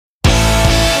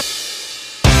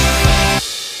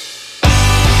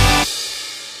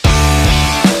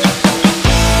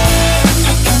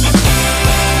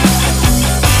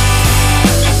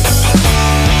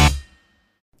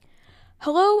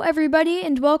everybody,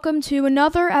 and welcome to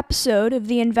another episode of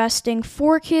the Investing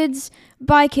for Kids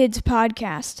by Kids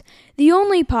podcast, the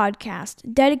only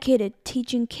podcast dedicated to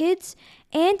teaching kids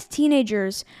and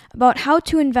teenagers about how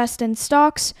to invest in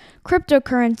stocks,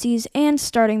 cryptocurrencies, and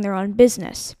starting their own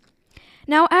business.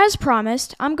 Now, as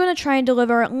promised, I'm going to try and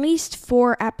deliver at least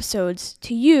 4 episodes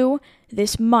to you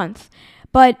this month,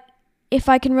 but if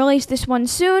I can release this one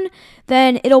soon,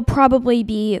 then it'll probably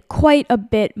be quite a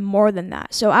bit more than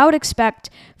that. So I would expect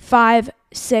 5,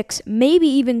 6, maybe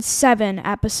even 7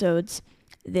 episodes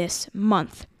this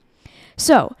month.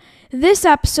 So this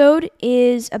episode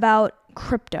is about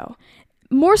crypto,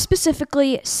 more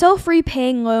specifically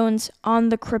self-repaying loans on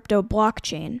the crypto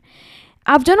blockchain.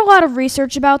 I've done a lot of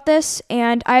research about this,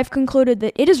 and I've concluded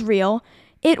that it is real,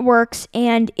 it works,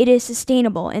 and it is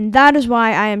sustainable, and that is why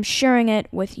I am sharing it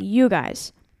with you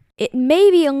guys. It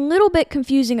may be a little bit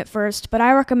confusing at first, but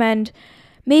I recommend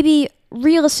maybe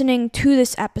re-listening to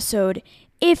this episode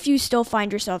if you still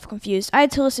find yourself confused. I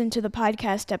had to listen to the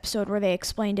podcast episode where they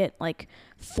explained it like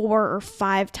 4 or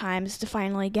 5 times to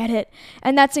finally get it,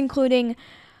 and that's including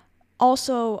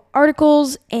also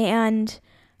articles and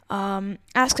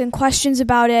asking questions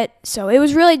about it. So it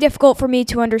was really difficult for me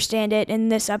to understand it in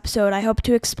this episode. I hope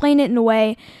to explain it in a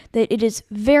way that it is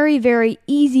very, very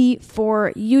easy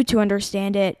for you to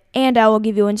understand it, and I will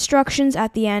give you instructions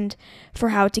at the end for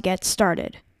how to get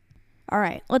started. All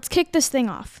right, let's kick this thing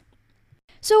off.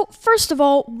 So first of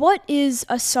all, what is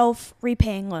a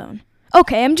self-repaying loan?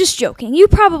 Okay, I'm just joking. You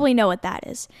probably know what that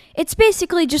is. It's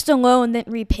basically just a loan that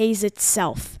repays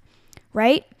itself,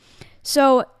 right?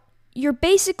 So you're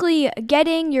basically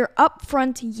getting your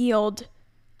upfront yield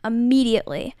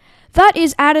immediately. That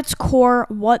is at its core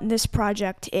what this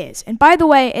project is. And by the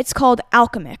way, it's called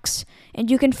Alchemix,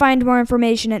 and you can find more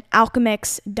information at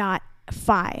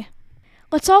Alchemix.Fi.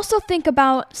 Let's also think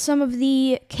about some of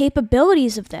the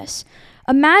capabilities of this.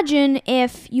 Imagine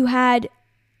if you had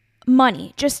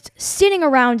money just sitting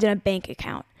around in a bank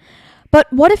account.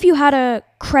 But what if you had a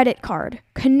credit card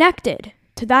connected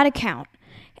to that account?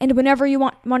 And whenever you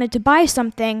wanted to buy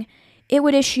something, it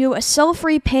would issue a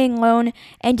self-repaying loan,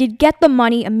 and you'd get the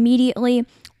money immediately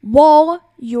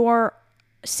while your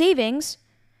savings,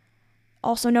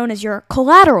 also known as your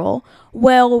collateral,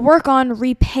 will work on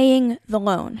repaying the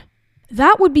loan.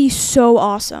 That would be so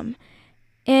awesome.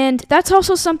 And that's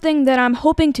also something that I'm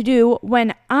hoping to do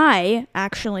when I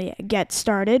actually get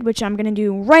started, which I'm going to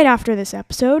do right after this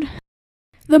episode.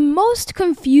 The most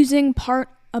confusing part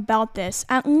about this,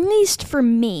 at least for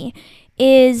me,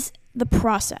 is the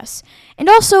process, and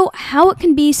also how it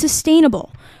can be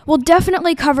sustainable. We'll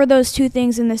definitely cover those 2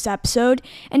 things in this episode,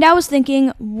 and I was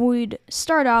thinking we'd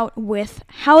start out with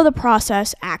how the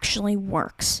process actually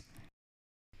works.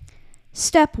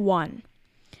 Step 1.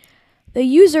 The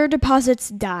user deposits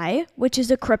DAI, which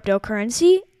is a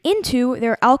cryptocurrency, into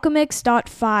their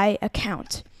Alchemix.Fi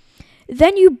account.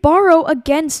 Then you borrow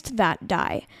against that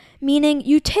DAI, meaning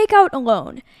you take out a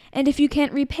loan, and if you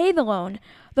can't repay the loan,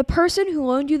 the person who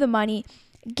loaned you the money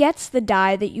gets the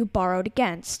DAI that you borrowed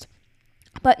against.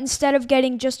 But instead of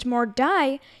getting just more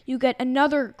DAI, you get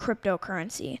another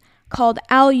cryptocurrency called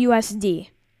ALUSD.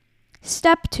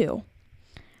 Step 2.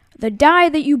 The DAI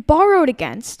that you borrowed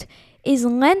against is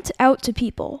lent out to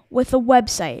people with a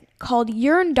website called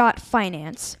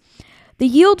Yearn.finance. The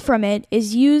yield from it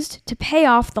is used to pay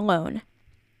off the loan.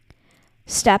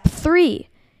 Step 3.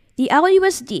 The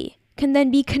LUSD can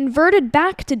then be converted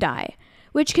back to DAI,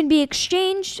 which can be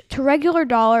exchanged to regular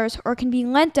dollars or can be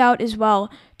lent out as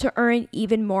well to earn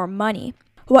even more money.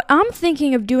 What I'm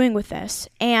thinking of doing with this,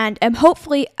 and am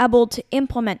hopefully able to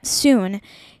implement soon,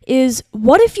 is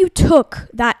what if you took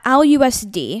that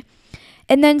LUSD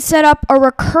and then set up a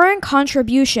recurring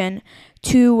contribution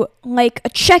to like a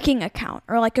checking account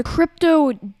or like a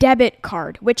crypto debit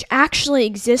card, which actually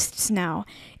exists now,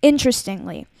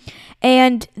 interestingly.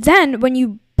 And then when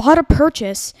you bought a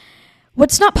purchase,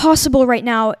 what's not possible right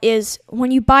now is when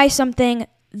you buy something,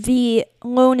 the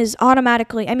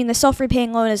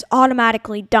self-repaying loan is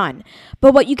automatically done.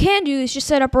 But what you can do is just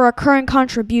set up a recurring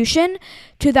contribution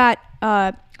to that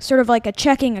sort of like a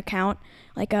checking account,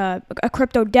 like a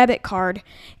crypto debit card,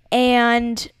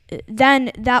 and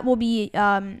then that will be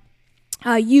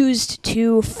used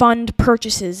to fund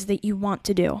purchases that you want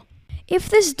to do. If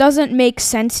this doesn't make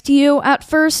sense to you at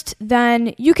first,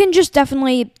 then you can just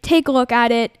definitely take a look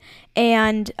at it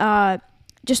and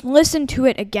just listen to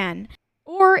it again.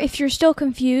 Or if you're still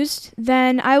confused,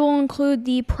 then I will include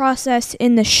the process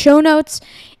in the show notes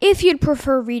if you'd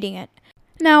prefer reading it.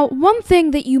 Now, one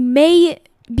thing that you may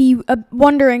be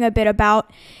wondering a bit about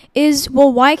is,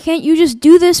 well, why can't you just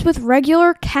do this with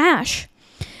regular cash?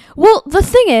 Well, the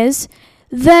thing is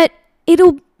that it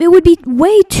would be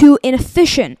way too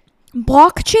inefficient.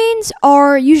 Blockchains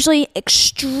are usually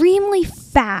extremely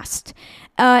fast,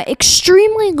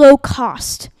 extremely low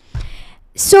cost.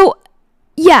 So,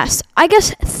 yes, I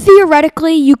guess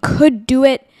theoretically you could do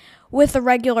it with a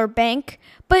regular bank,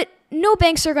 but no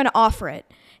banks are going to offer it.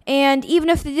 And even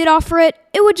if they did offer it,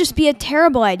 it would just be a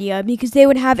terrible idea because they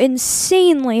would have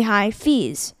insanely high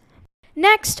fees.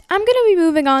 Next, I'm going to be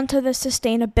moving on to the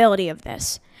sustainability of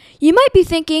this. You might be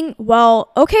thinking,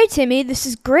 well, okay, Timmy, this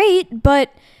is great,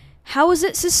 but how is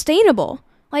it sustainable?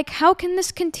 Like, how can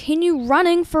this continue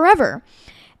running forever?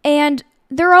 And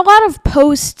there are a lot of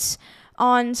posts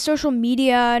on social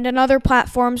media and on other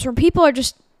platforms where people are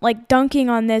just like dunking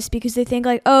on this because they think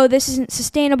like, oh, this isn't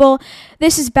sustainable,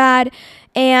 this is bad.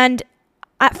 And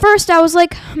at first I was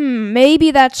like, maybe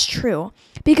that's true.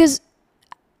 Because,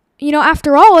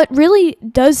 after all, it really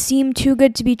does seem too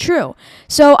good to be true.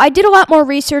 So I did a lot more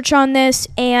research on this,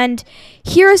 and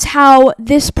here's how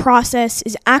this process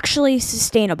is actually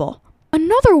sustainable.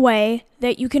 Another way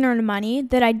that you can earn money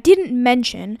that I didn't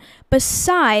mention,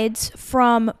 besides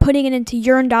from putting it into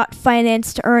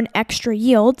Yearn.Finance to earn extra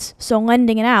yields, so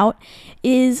lending it out,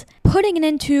 is putting it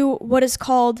into what is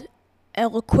called a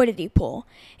liquidity pool.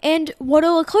 And what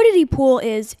a liquidity pool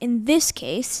is, in this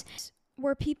case,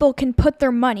 where people can put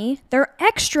their money, their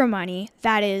extra money,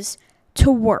 that is, to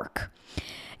work.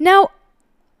 Now,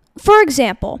 for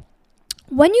example,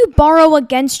 when you borrow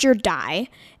against your DAI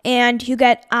and you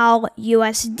get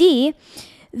ALUSD,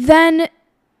 then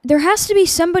there has to be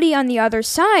somebody on the other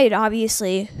side,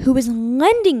 obviously, who is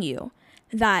lending you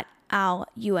that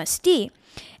ALUSD.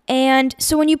 And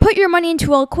so when you put your money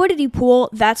into a liquidity pool,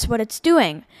 that's what it's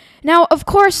doing. Now, of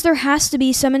course, there has to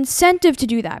be some incentive to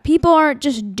do that. People aren't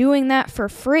just doing that for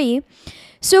free.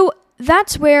 So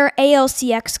that's where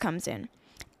ALCX comes in.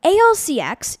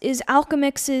 ALCX is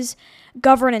Alchemix's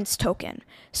governance token.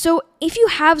 So if you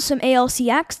have some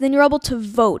ALCX, then you're able to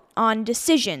vote on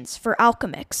decisions for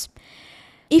Alchemix.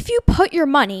 If you put your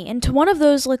money into one of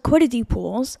those liquidity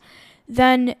pools,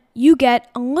 then you get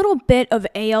a little bit of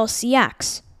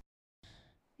ALCX.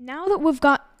 Now that we've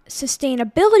got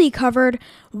sustainability covered,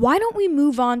 why don't we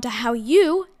move on to how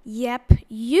you,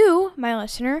 my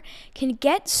listener, can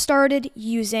get started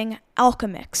using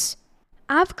Alchemix.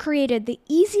 I've created the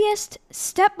easiest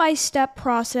step-by-step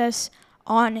process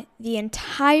on the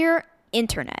entire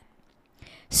internet.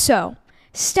 So,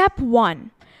 step 1,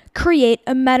 create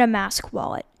a MetaMask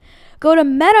wallet. Go to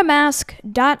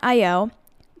metamask.io,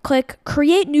 click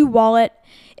Create New Wallet.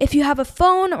 If you have a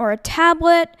phone or a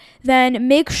tablet, then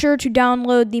make sure to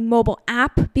download the mobile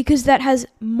app because that has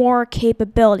more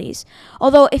capabilities.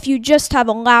 Although if you just have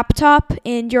a laptop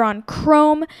and you're on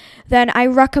Chrome, then I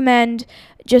recommend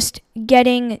just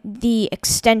getting the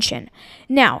extension.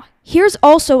 Now, here's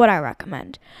also what I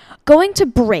recommend. Going to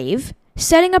Brave,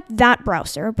 setting up that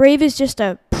browser. Brave is just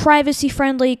a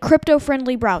privacy-friendly,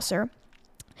 crypto-friendly browser.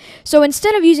 So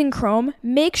instead of using Chrome,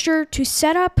 make sure to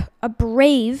set up a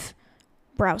Brave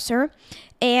browser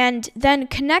and then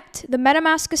connect the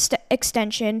MetaMask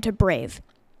extension to Brave.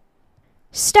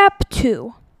 Step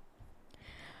 2.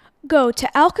 Go to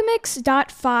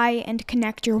Alchemix.Fi and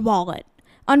connect your wallet.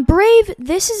 On Brave,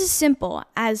 this is as simple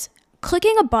as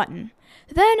clicking a button.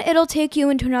 Then it'll take you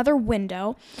into another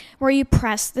window where you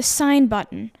press the sign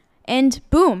button. And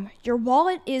boom, your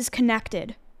wallet is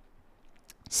connected.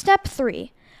 Step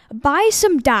 3. Buy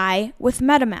some DAI with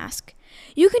MetaMask.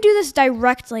 You can do this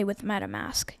directly with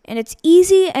MetaMask, and it's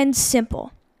easy and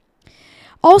simple.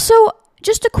 Also,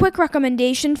 just a quick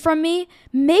recommendation from me,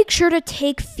 make sure to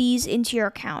take fees into your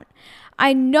account.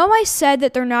 I know I said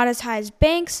that they're not as high as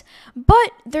banks,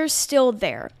 but they're still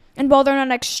there. And while they're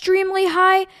not extremely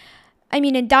high,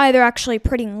 in DAI they're actually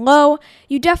pretty low,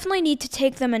 you definitely need to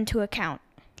take them into account.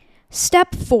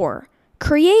 Step 4,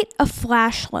 create a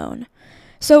flash loan.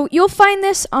 So you'll find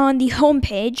this on the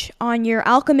homepage on your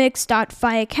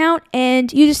Alchemix.Fi account,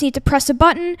 and you just need to press a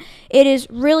button. It is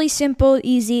really simple,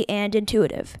 easy, and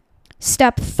intuitive.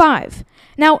 Step 5.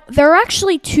 Now, there are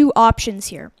actually 2 options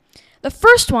here. The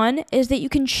first one is that you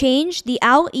can change the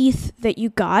ALETH that you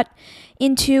got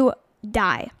into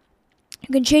DAI.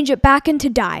 You can change it back into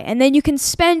DAI, and then you can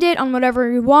spend it on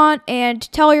whatever you want and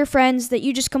tell your friends that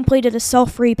you just completed a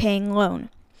self-repaying loan.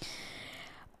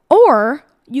 Or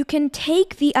you can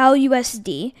take the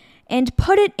ALUSD and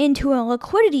put it into a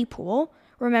liquidity pool.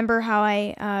 Remember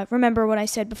what I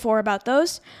said before about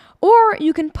those? Or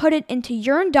you can put it into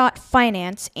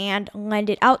Yearn.Finance and lend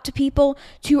it out to people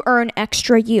to earn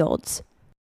extra yields.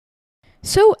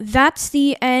 So that's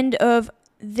the end of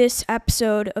this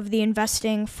episode of the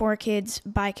Investing for Kids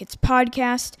by Kids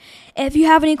podcast. If you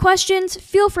have any questions,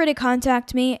 feel free to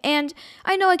contact me. And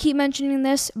I know I keep mentioning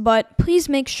this, but please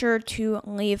make sure to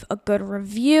leave a good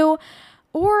review.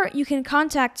 Or you can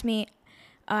contact me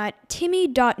at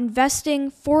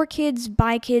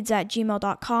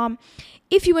timmy.investingforkidsbykids@gmail.com.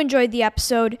 If you enjoyed the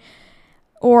episode,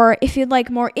 or if you'd like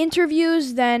more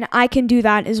interviews, then I can do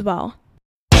that as well.